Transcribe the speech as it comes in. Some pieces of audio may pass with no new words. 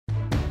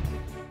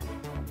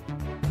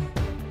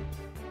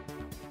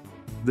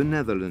The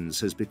Netherlands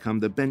has become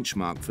the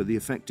benchmark for the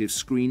effective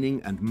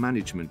screening and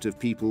management of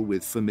people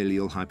with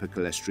familial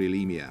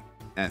hypercholesterolemia,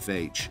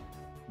 FH.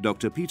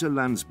 Dr. Peter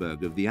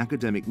Lansberg of the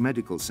Academic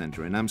Medical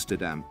Centre in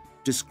Amsterdam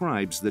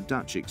describes the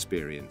Dutch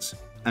experience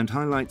and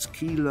highlights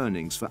key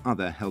learnings for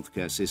other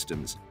healthcare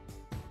systems.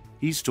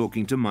 He's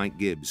talking to Mike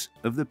Gibbs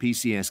of the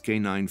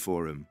PCSK9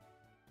 Forum.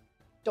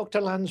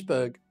 Dr.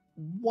 Lansberg,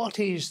 what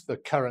is the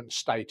current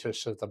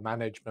status of the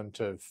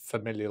management of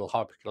familial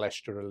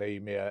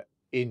hypercholesterolemia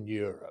in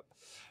Europe?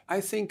 I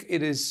think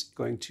it is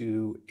going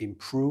to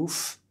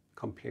improve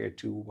compared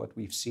to what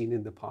we've seen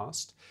in the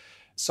past.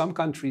 Some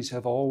countries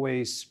have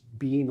always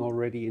been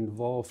already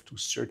involved to a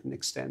certain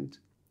extent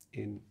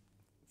in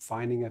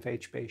finding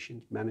FH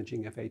patients,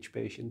 managing FH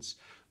patients.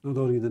 Not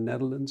only the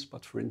Netherlands,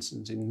 but for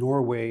instance in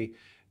Norway,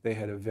 they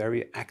had a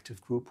very active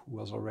group who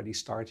was already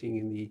starting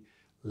in the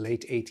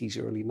late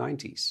 80s, early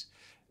 90s.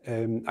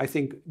 I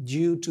think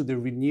due to the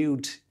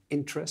renewed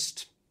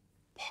interest,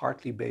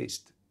 partly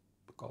based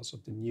because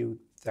of the new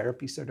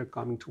therapies that are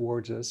coming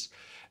towards us,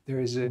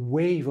 there is a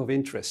wave of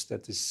interest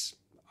that is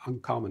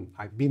uncommon.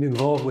 I've been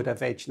involved with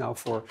FH now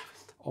for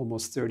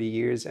almost 30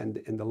 years, and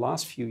in the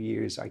last few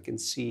years I can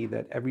see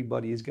that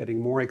everybody is getting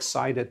more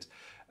excited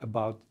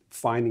about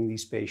finding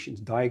these patients,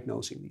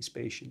 diagnosing these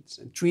patients,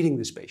 and treating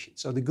these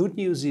patients. So the good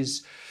news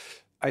is,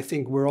 I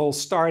think we're all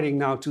starting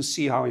now to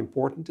see how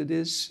important it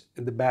is,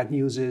 and the bad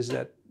news is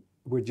that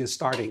we're just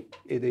starting.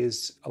 It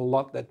is a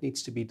lot that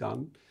needs to be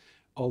done,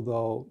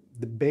 although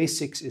the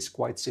basics is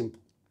quite simple.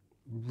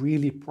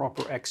 Really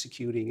proper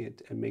executing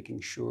it and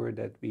making sure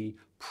that we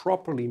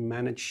properly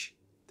manage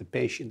the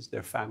patients,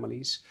 their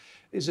families,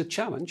 is a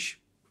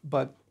challenge.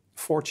 But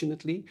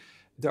fortunately,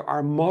 there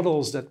are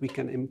models that we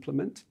can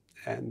implement,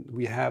 and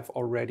we have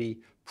already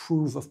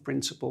proof of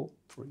principle,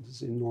 for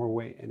instance in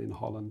Norway and in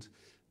Holland,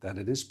 that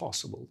it is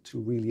possible to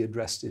really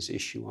address this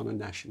issue on a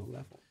national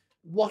level.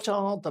 What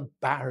are the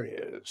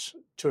barriers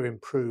to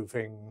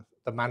improving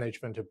the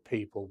management of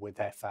people with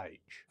FH?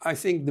 I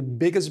think the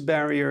biggest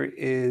barrier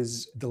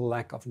is the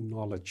lack of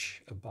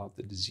knowledge about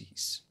the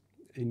disease.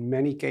 In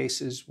many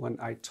cases, when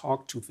I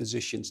talk to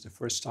physicians the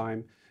first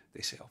time,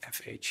 they say, oh,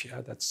 FH,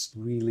 yeah, that's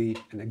really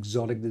an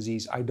exotic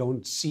disease. I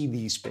don't see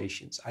these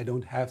patients. I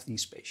don't have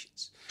these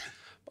patients.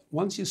 But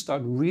once you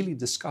start really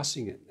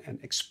discussing it and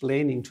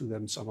explaining to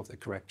them some of the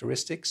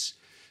characteristics,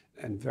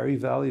 and very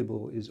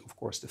valuable is, of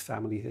course, the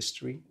family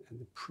history and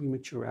the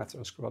premature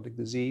atherosclerotic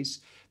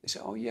disease. They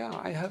say, oh yeah,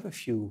 I have a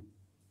few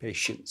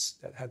patients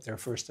that had their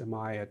first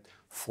MI at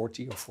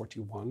 40 or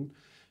 41.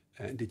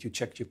 And did you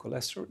check your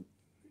cholesterol?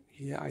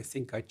 Yeah, I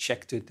think I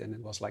checked it and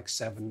it was like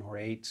 7 or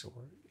 8,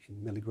 or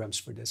in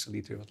milligrams per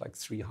deciliter, it was like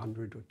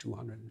 300 or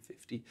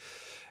 250.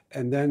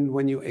 And then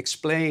when you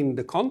explain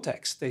the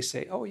context, they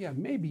say, oh yeah,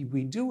 maybe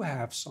we do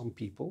have some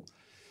people.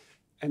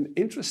 And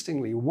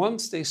interestingly,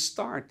 once they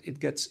start,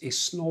 it gets a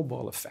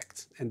snowball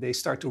effect. And they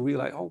start to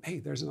realize, oh, hey,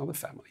 there's another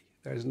family.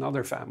 There's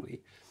another family.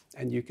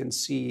 And you can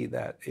see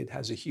that it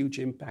has a huge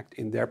impact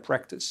in their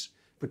practice,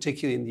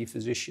 particularly in the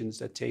physicians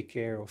that take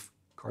care of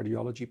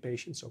cardiology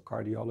patients or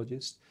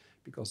cardiologists,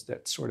 because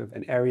that's sort of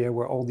an area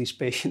where all these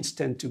patients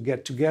tend to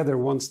get together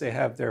once they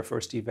have their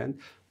first event.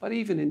 But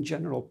even in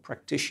general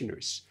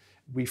practitioners,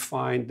 we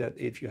find that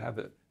if you have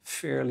a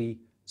fairly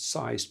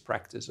sized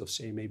practice of,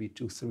 say, maybe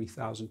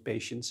 2,000-3,000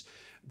 patients,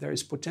 there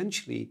is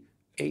potentially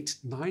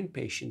 8-9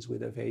 patients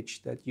with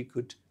FH that you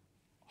could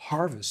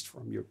harvest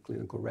from your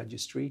clinical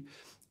registry.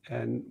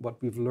 And what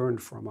we've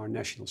learned from our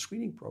national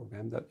screening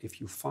program, that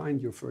if you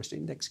find your first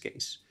index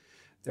case,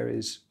 there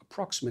is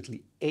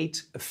approximately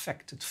 8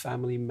 affected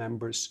family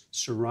members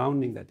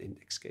surrounding that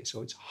index case.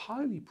 So it's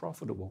highly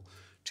profitable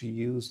to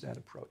use that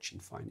approach in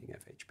finding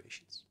FH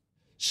patients.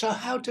 So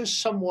how does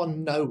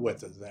someone know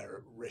whether they're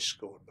at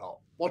risk or not?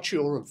 What's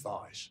your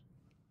advice?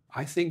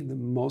 I think the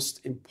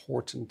most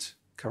important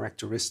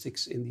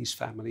characteristics in these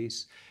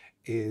families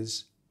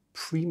is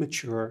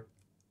premature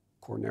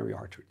coronary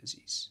artery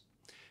disease.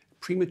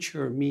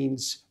 Premature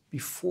means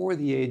before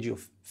the age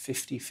of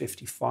 50,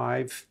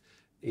 55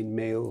 in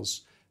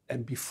males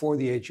and before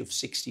the age of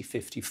 60,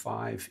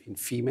 55 in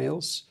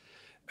females.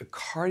 A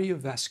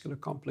cardiovascular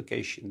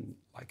complication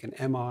like an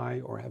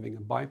MI or having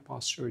a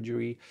bypass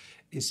surgery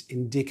is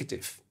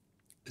indicative,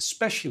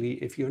 especially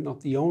if you're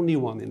not the only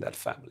one in that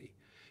family.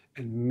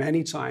 And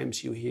many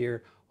times you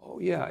hear, oh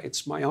yeah,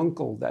 it's my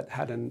uncle that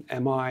had an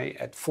MI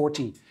at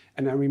 40.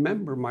 And I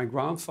remember my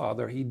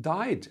grandfather, he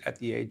died at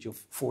the age of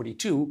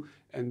 42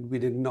 and we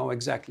didn't know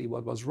exactly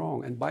what was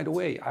wrong. And by the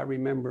way, I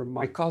remember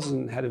my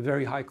cousin had a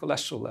very high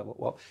cholesterol level.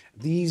 Well,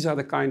 these are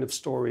the kind of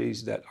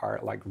stories that are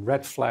like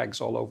red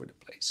flags all over the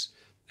place.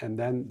 And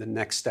then the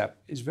next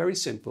step is very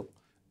simple,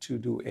 to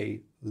do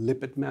a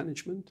lipid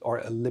management or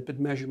a lipid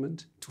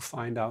measurement to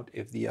find out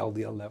if the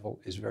LDL level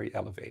is very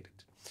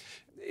elevated.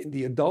 In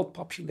the adult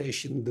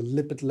population, the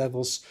lipid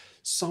levels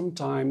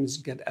sometimes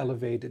get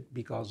elevated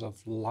because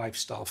of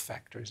lifestyle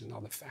factors and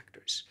other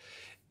factors.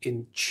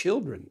 In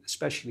children,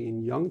 especially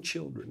in young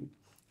children,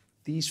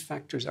 these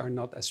factors are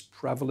not as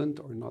prevalent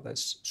or not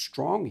as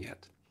strong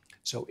yet.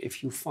 So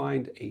if you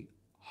find a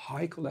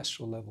high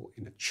cholesterol level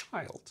in a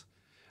child,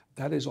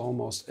 that is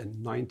almost a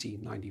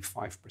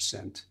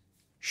 90-95%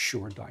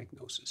 sure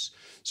diagnosis.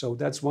 So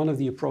that's one of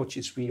the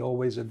approaches we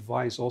always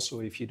advise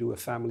also if you do a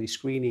family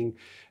screening.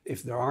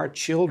 If there are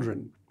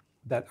children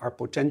that are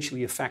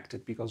potentially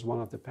affected because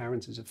one of the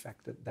parents is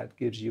affected, that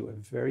gives you a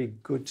very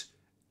good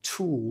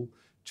tool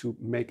to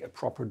make a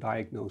proper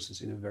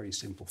diagnosis in a very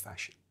simple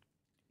fashion.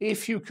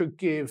 If you could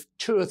give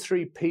 2 or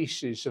 3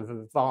 pieces of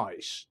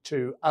advice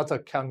to other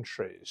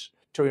countries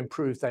to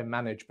improve their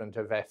management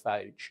of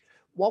FH,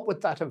 what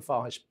would that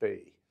advice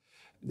be?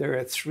 There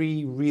are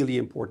 3 really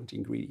important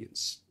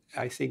ingredients.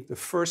 I think the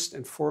first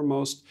and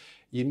foremost,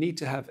 you need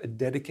to have a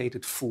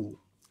dedicated fool,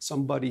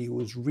 somebody who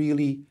is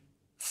really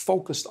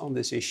focused on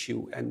this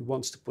issue and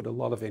wants to put a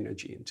lot of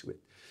energy into it,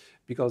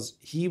 because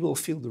he will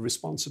feel the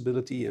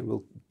responsibility and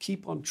will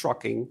keep on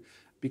trucking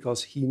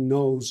because he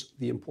knows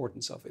the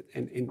importance of it.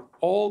 And in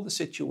all the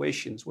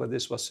situations where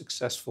this was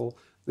successful,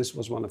 this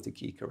was one of the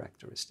key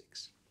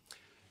characteristics.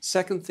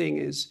 Second thing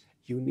is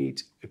you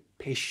need a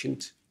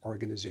patient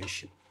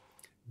organization.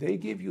 They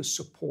give you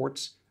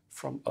support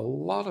from a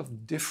lot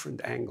of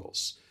different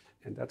angles.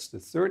 And that's the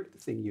third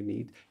thing you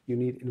need. You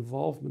need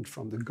involvement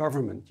from the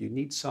government. You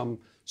need some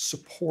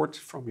support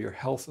from your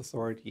health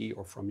authority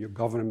or from your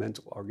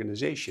governmental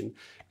organization.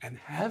 And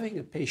having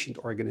a patient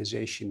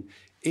organization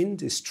in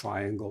this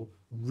triangle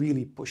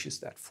really pushes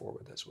that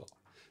forward as well.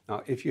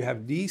 Now, if you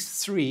have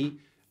these 3,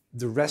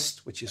 the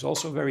rest, which is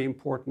also very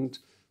important,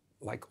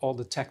 like all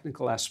the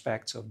technical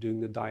aspects of doing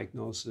the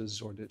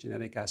diagnosis or the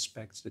genetic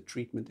aspects, the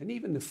treatment, and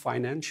even the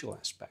financial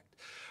aspect,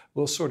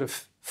 will sort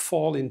of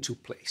fall into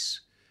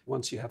place.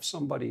 Once you have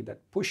somebody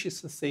that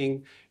pushes the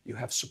thing, you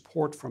have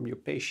support from your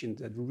patient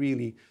that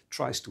really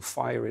tries to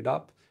fire it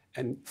up,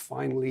 and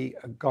finally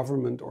a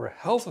government or a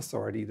health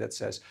authority that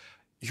says,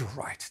 you're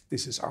right,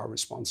 this is our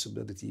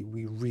responsibility,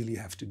 we really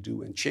have to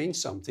do and change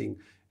something,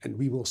 and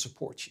we will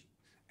support you.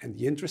 And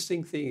the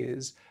interesting thing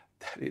is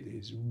that it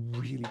is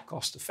really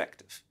cost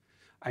effective.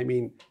 I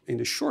mean, in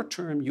the short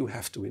term, you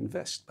have to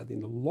invest, but in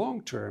the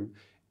long term,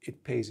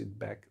 it pays it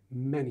back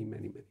many,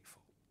 many, many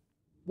fold.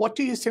 What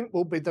do you think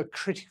will be the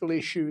critical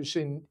issues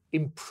in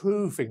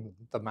improving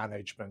the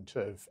management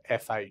of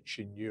FH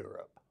in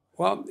Europe?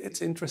 Well,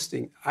 it's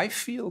interesting. I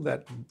feel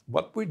that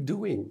what we're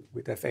doing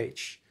with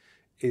FH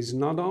is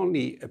not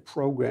only a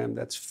program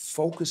that's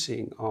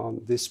focusing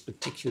on this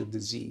particular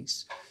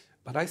disease,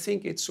 but I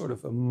think it's sort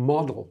of a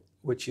model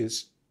which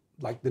is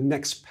like the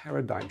next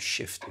paradigm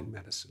shift in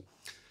medicine.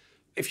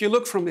 If you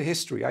look from the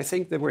history, I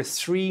think there were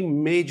 3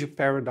 major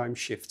paradigm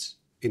shifts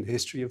in the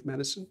history of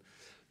medicine.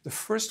 The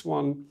first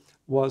one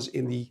was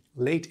in the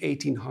late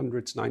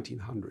 1800s,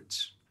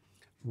 1900s,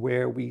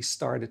 where we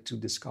started to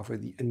discover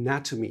the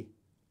anatomy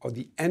or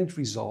the end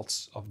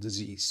results of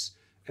disease.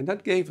 And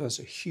that gave us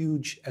a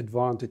huge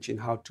advantage in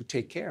how to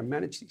take care and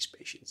manage these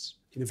patients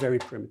in a very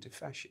primitive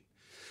fashion.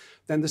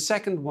 Then the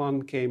second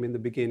one came in the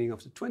beginning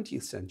of the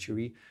 20th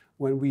century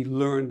when we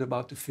learned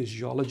about the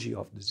physiology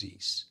of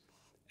disease.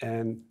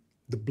 And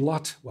the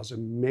blood was a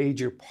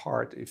major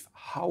part of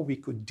how we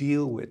could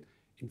deal with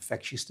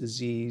infectious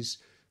disease,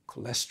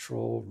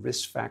 cholesterol,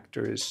 risk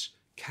factors,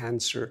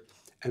 cancer,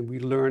 and we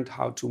learned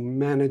how to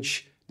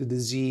manage the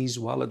disease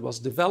while it was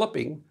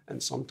developing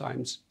and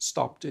sometimes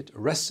stopped it,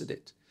 arrested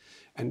it.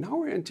 And now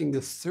we're entering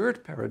the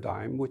third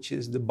paradigm, which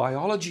is the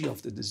biology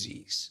of the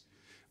disease,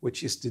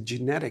 which is the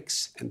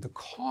genetics and the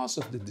cause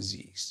of the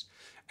disease.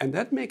 And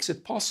that makes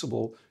it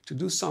possible to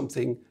do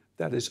something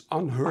that is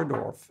unheard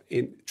of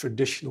in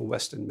traditional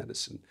Western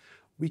medicine.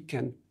 We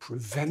can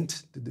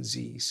prevent the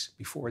disease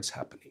before it's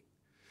happening.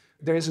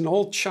 There is an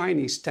old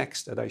Chinese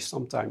text that I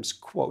sometimes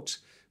quote,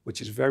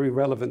 which is very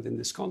relevant in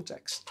this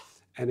context.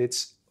 And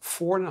it's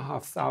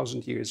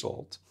 4,500 years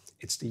old.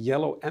 It's the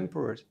Yellow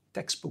Emperor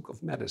textbook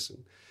of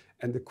medicine.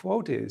 And the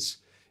quote is,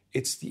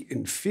 it's the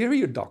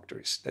inferior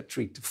doctors that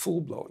treat the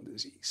full-blown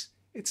disease.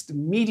 It's the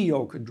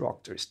mediocre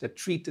doctors that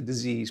treat the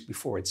disease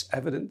before it's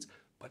evident,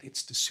 but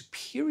it's the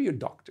superior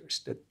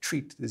doctors that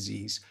treat the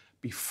disease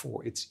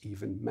before it's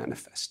even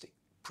manifesting.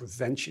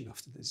 Prevention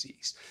of the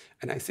disease.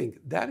 And I think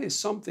that is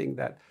something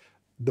that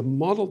the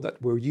model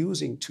that we're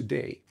using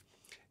today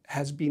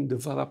has been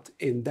developed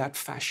in that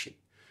fashion.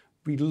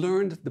 We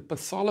learned the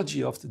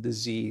pathology of the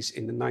disease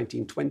in the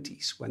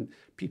 1920s when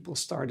people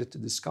started to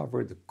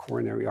discover the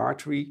coronary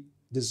artery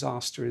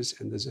disasters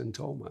and the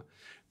xanthoma.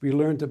 We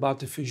learned about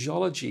the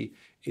physiology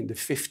in the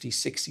 50s,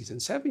 60s, and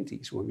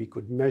 70s when we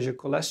could measure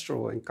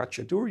cholesterol, and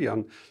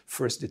Kachaturian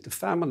first did the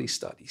family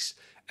studies.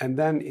 And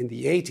then in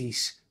the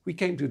 80s, we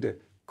came to the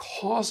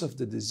cause of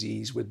the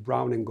disease with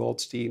Brown and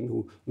Goldstein,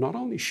 who not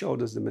only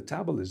showed us the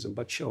metabolism,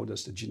 but showed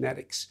us the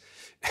genetics.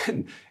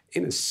 And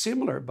in a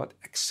similar but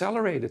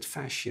accelerated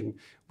fashion,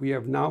 we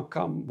have now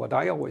come, what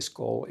I always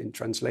call in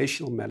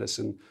translational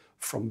medicine,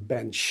 from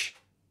bench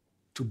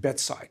to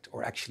bedside,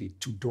 or actually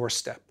to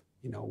doorstep.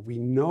 We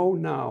know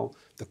now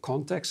the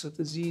context of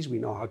the disease, we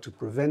know how to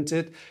prevent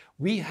it.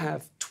 We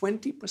have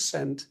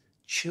 20%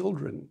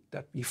 children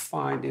that we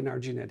find in our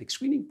genetic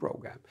screening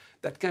program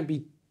that can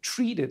be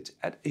treated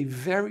at a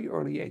very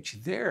early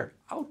age. Their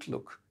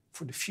outlook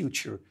for the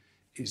future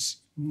is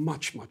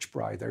much, much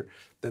brighter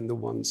than the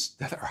ones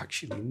that are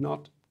actually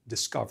not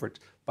discovered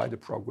by the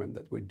program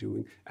that we're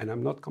doing. And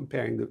I'm not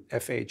comparing the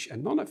FH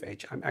and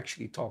non-FH. I'm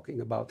actually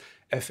talking about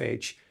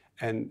FH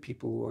and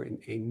people who are in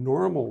a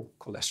normal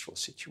cholesterol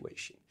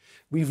situation.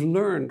 We've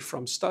learned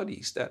from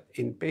studies that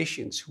in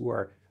patients who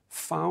are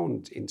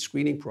found in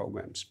screening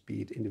programs,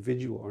 be it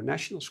individual or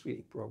national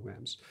screening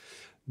programs,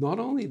 not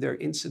only their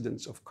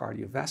incidence of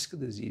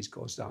cardiovascular disease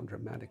goes down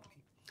dramatically,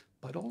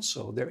 but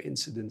also their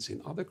incidence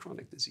in other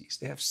chronic disease.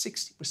 They have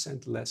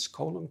 60% less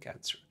colon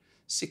cancer,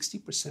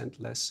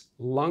 60% less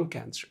lung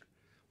cancer.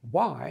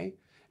 Why?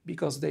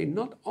 Because they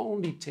not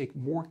only take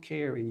more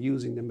care in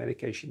using the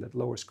medication that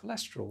lowers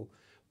cholesterol,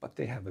 but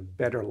they have a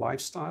better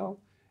lifestyle,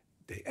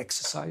 they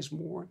exercise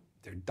more,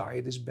 their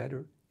diet is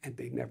better, and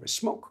they never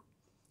smoke.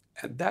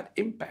 And that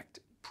impact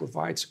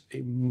provides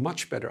a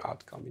much better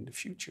outcome in the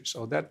future.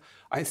 So that,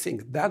 I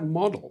think that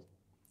model,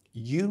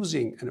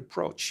 using an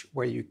approach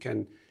where you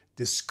can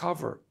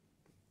discover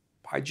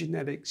by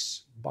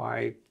genetics,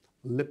 by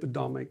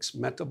lipidomics,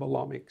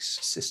 metabolomics,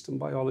 system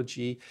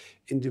biology,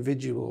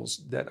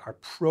 individuals that are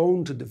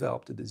prone to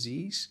develop the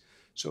disease,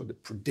 so the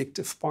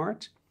predictive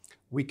part,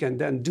 we can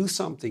then do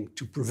something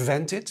to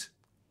prevent it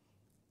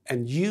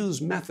and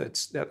use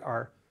methods that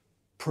are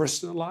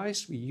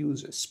personalized. We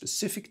use a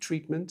specific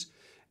treatment,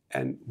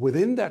 and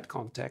within that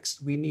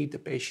context, we need the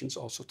patients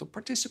also to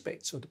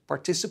participate. So the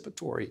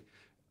participatory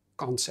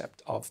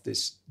concept of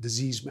this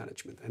disease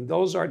management. And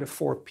those are the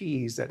 4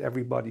 Ps that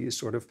everybody is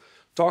sort of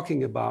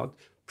talking about: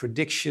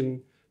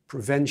 prediction,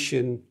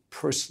 prevention,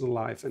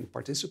 personalized, and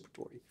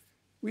participatory.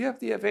 We have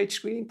the FH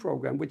screening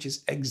program, which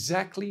is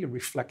exactly a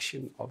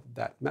reflection of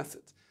that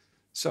method.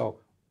 So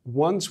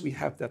once we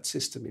have that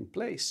system in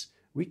place,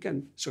 we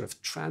can sort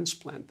of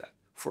transplant that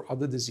for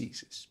other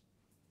diseases,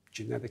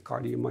 genetic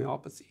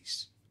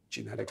cardiomyopathies,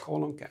 genetic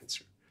colon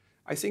cancer.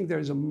 I think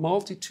there's a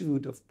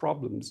multitude of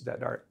problems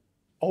that are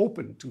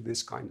open to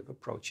this kind of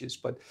approaches,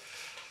 but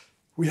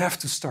we have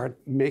to start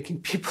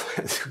making people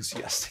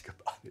enthusiastic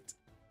about it.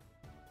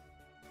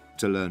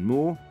 To learn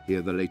more,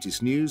 hear the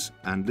latest news,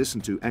 and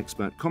listen to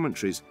expert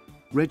commentaries,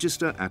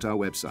 register at our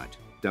website,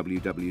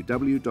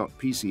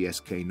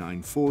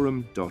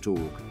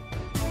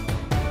 www.pcsk9forum.org.